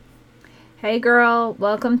Hey girl,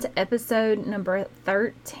 welcome to episode number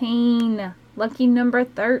 13. Lucky number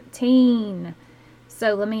 13.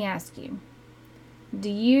 So let me ask you, do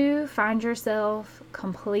you find yourself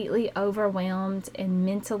completely overwhelmed and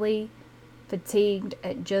mentally fatigued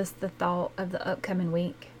at just the thought of the upcoming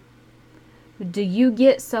week? Do you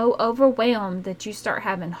get so overwhelmed that you start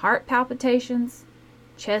having heart palpitations,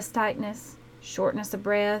 chest tightness, shortness of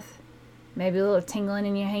breath, maybe a little tingling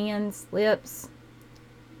in your hands, lips?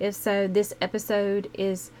 If so, this episode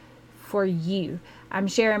is for you. I'm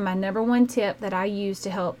sharing my number one tip that I use to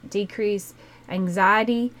help decrease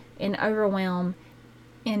anxiety and overwhelm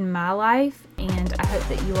in my life, and I hope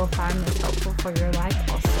that you will find this helpful for your life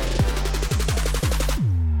also.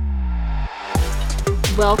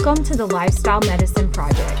 Welcome to the Lifestyle Medicine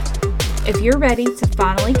Project. If you're ready to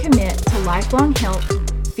finally commit to lifelong health,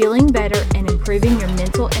 feeling better, and improving your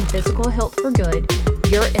mental and physical health for good,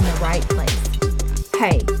 you're in the right place.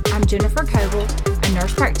 Hey, I'm Jennifer Coble, a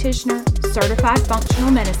nurse practitioner, certified functional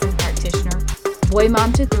medicine practitioner, boy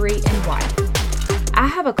mom to 3, and wife. I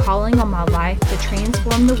have a calling on my life to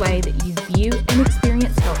transform the way that you view and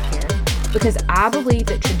experience healthcare because I believe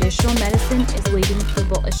that traditional medicine is leading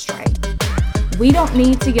people astray. We don't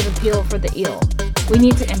need to give a pill for the ill. We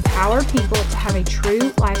need to empower people to have a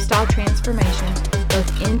true lifestyle transformation,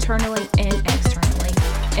 both internally and externally,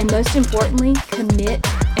 and most importantly, commit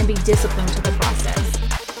and be disciplined to the process.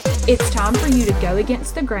 It's time for you to go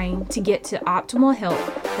against the grain to get to optimal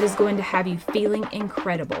health that is going to have you feeling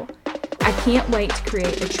incredible. I can't wait to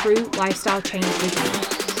create a true lifestyle change with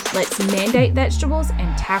you. Let's mandate vegetables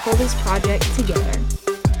and tackle this project together.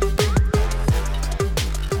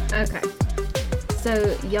 Okay,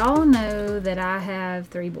 so y'all know that I have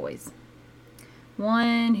 3 boys.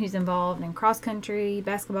 One who's involved in cross country,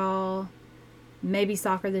 basketball, maybe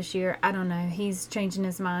soccer this year. I don't know. He's changing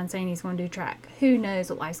his mind, saying he's going to do track. Who knows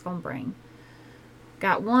what life's going to bring.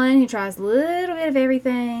 Got one who tries a little bit of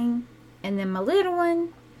everything. And then my little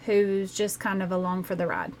one who's just kind of along for the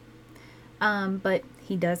ride. But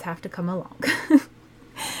he does have to come along.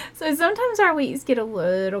 So sometimes our weeks get a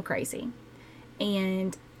little crazy.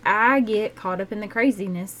 And I get caught up in the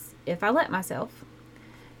craziness if I let myself.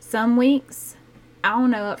 Some weeks, I don't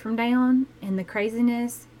know up from down. And the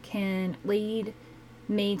craziness can lead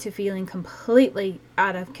me to feeling completely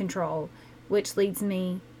out of control, which leads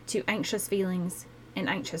me to anxious feelings and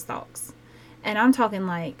anxious thoughts. And I'm talking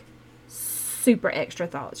like super extra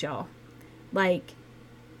thoughts, y'all. Like,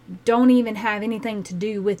 don't even have anything to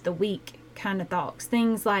do with the week kind of thoughts.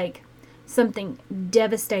 Things like something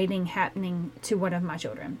devastating happening to one of my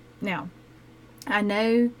children. Now, I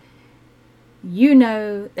know you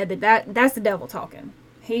know that's the devil talking.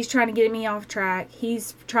 He's trying to get me off track.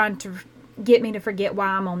 He's trying to get me to forget why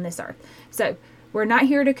I'm on this earth. So we're not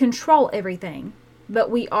here to control everything,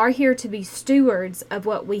 but we are here to be stewards of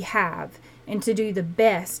what we have and to do the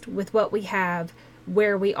best with what we have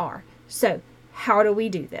where we are. So how do we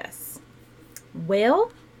do this?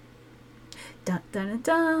 Well, dun, dun, dun,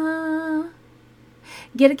 dun.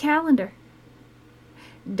 Get a calendar.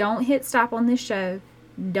 Don't hit stop on this show.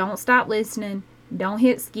 Don't stop listening. Don't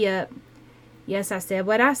hit skip. Yes, I said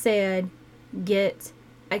what I said. Get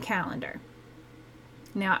a calendar.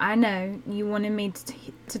 Now, I know you wanted me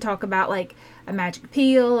to talk about like a magic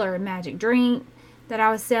pill or a magic drink that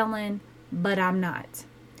I was selling, but I'm not.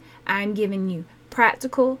 I'm giving you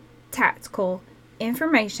practical, tactical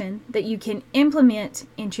information that you can implement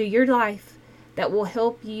into your life that will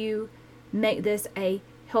help you make this a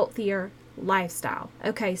healthier lifestyle.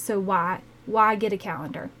 Okay, so why? Why get a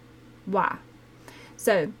calendar? Why?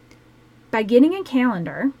 So, by getting a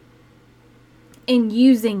calendar and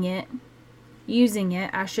using it,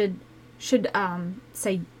 I should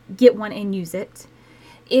say get one and use it.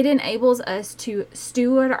 It enables us to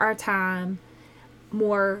steward our time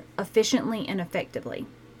more efficiently and effectively.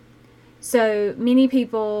 So many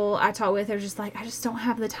people I talk with are just like, I just don't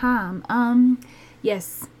have the time.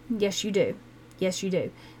 Yes, you do. Yes, you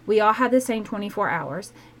do. We all have the same 24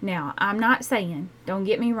 hours. Now, I'm not saying, don't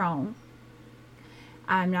get me wrong,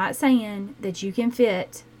 I'm not saying that you can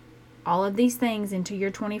fit all of these things into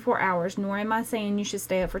your 24 hours, nor am I saying you should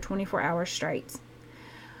stay up for 24 hours straight.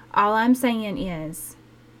 All I'm saying is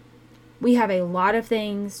we have a lot of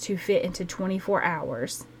things to fit into 24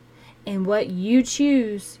 hours, and what you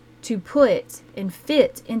choose to put and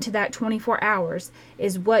fit into that 24 hours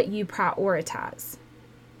is what you prioritize.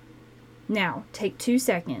 Now, take 2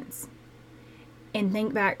 seconds and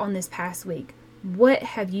think back on this past week. What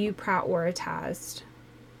have you prioritized?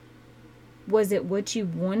 Was it what you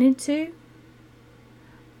wanted to?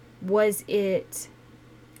 Was it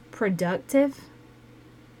productive?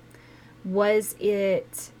 Was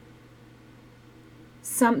it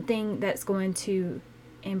something that's going to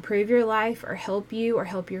improve your life or help you or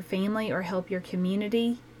help your family or help your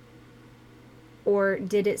community? Or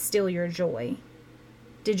did it steal your joy?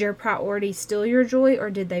 Did your priorities steal your joy, or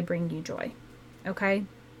did they bring you joy? Okay?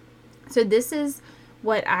 So this is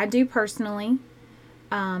what I do personally.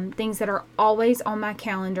 Things that are always on my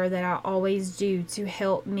calendar that I always do to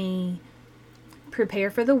help me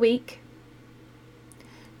prepare for the week,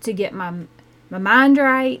 to get my mind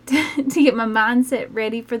right, to get my mindset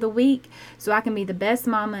ready for the week so I can be the best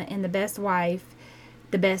mama and the best wife,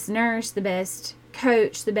 the best nurse, the best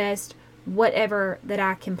coach, the best whatever that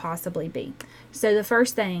I can possibly be. So the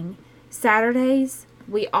first thing, Saturdays,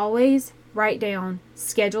 we always write down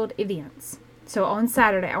scheduled events. So on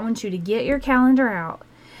Saturday, I want you to get your calendar out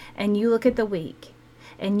and you look at the week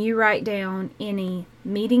and you write down any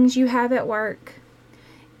meetings you have at work,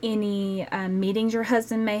 any meetings your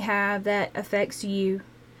husband may have that affects you.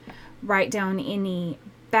 Write down any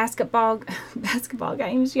basketball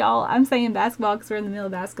games, y'all. I'm saying basketball because we're in the middle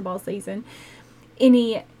of basketball season.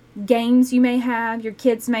 Any games you may have, your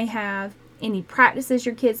kids may have, any practices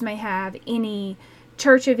your kids may have, any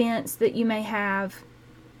church events that you may have.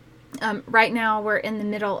 Right now we're in the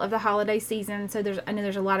middle of the holiday season, so I know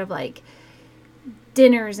there's a lot of like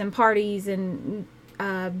dinners and parties and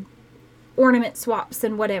ornament swaps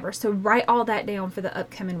and whatever. So write all that down for the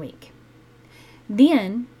upcoming week.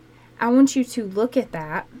 Then I want you to look at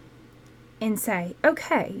that and say,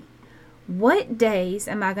 okay, what days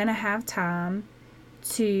am I going to have time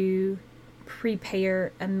to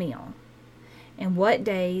prepare a meal? And what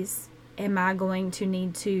days am I going to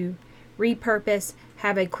need to repurpose,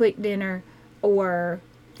 have a quick dinner, or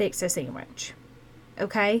fix a sandwich?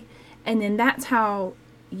 Okay? And then that's how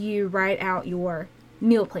you write out your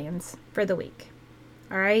meal plans for the week.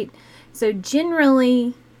 All right? So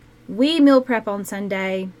generally, we meal prep on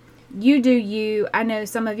Sunday. You do you. I know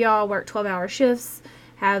some of y'all work 12-hour shifts,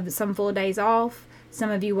 have some full days off. Some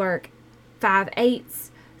of you work 5/8.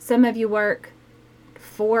 Some of you work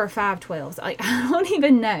 4 or 5 12s. Like, I don't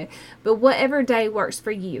even know. But whatever day works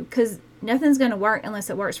for you, because nothing's going to work unless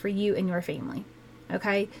it works for you and your family.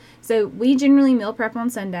 Okay? So we generally meal prep on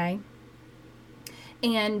Sunday.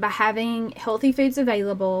 And by having healthy foods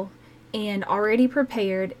available and already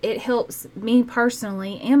prepared, it helps me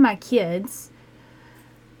personally and my kids.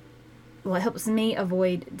 Well, it helps me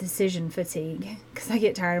avoid decision fatigue because I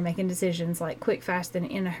get tired of making decisions like quick, fast, and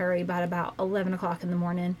in a hurry by about 11 o'clock in the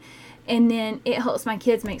morning. And then it helps my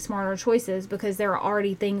kids make smarter choices because there are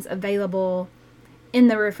already things available in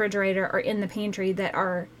the refrigerator or in the pantry that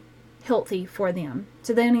are healthy for them.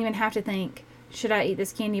 So they don't even have to think, should I eat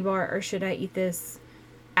this candy bar or should I eat this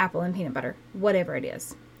apple and peanut butter? Whatever it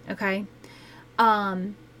is. Okay?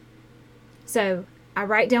 So I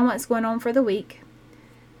write down what's going on for the week.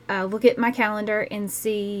 Look at my calendar and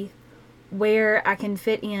see where I can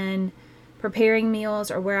fit in preparing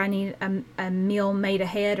meals or where I need a meal made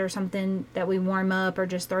ahead or something that we warm up or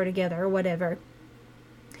just throw together or whatever.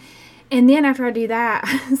 And then after I do that,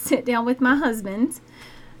 I sit down with my husband.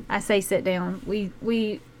 I say sit down.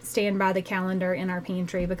 We stand by the calendar in our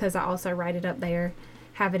pantry because I also write it up there,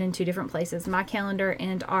 have it in 2 different places, my calendar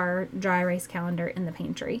and our dry erase calendar in the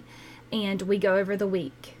pantry. And we go over the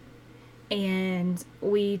week. And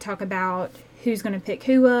we talk about who's going to pick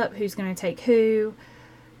who up, who's going to take who,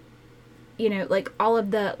 like all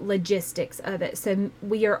of the logistics of it. So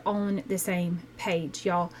we are on the same page,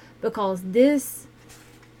 y'all, because this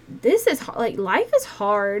is like, life is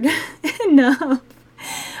hard enough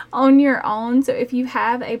on your own. So if you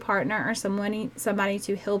have a partner or somebody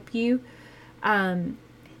to help you,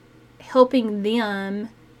 helping them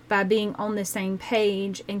by being on the same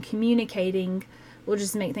page and communicating will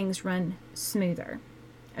just make things run smoother.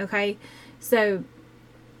 Okay? So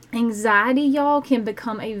anxiety, y'all, can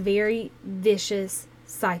become a very vicious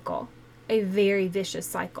cycle. A very vicious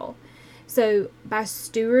cycle. So by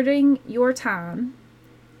stewarding your time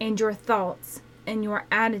and your thoughts and your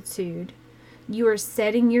attitude, you are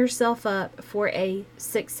setting yourself up for a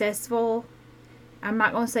successful, I'm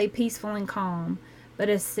not going to say peaceful and calm, but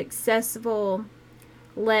a successful,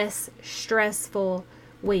 less stressful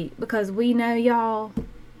week. Because we know, y'all,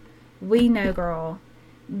 girl,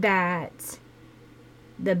 that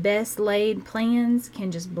the best laid plans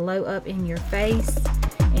can just blow up in your face.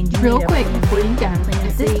 And you real quick before you go,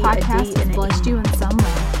 if this podcast has blessed you in some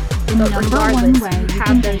way, the number one way you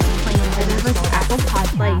can do it is head over to Apple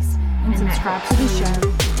Podcasts and subscribe to the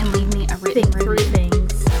show and leave me a written review.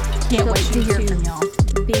 Can't wait to hear from y'all.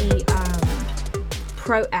 Be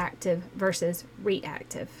proactive versus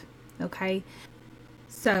reactive. Okay?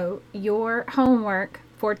 So your homework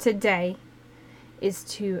for today is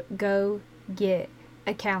to go get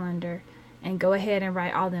a calendar and go ahead and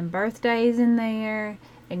write all them birthdays in there,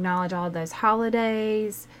 acknowledge all those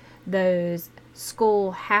holidays, those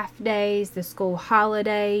school half days, the school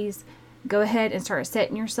holidays. Go ahead and start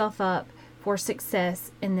setting yourself up for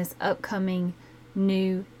success in this upcoming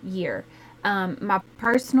new year. My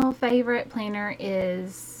personal favorite planner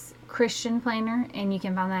is Christian Planner, and you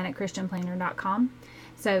can find that at christianplanner.com.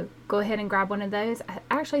 So go ahead and grab one of those. I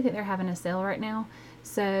actually think they're having a sale right now.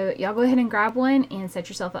 So y'all go ahead and grab one and set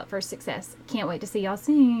yourself up for success. Can't wait to see y'all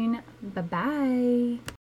soon. Bye-bye.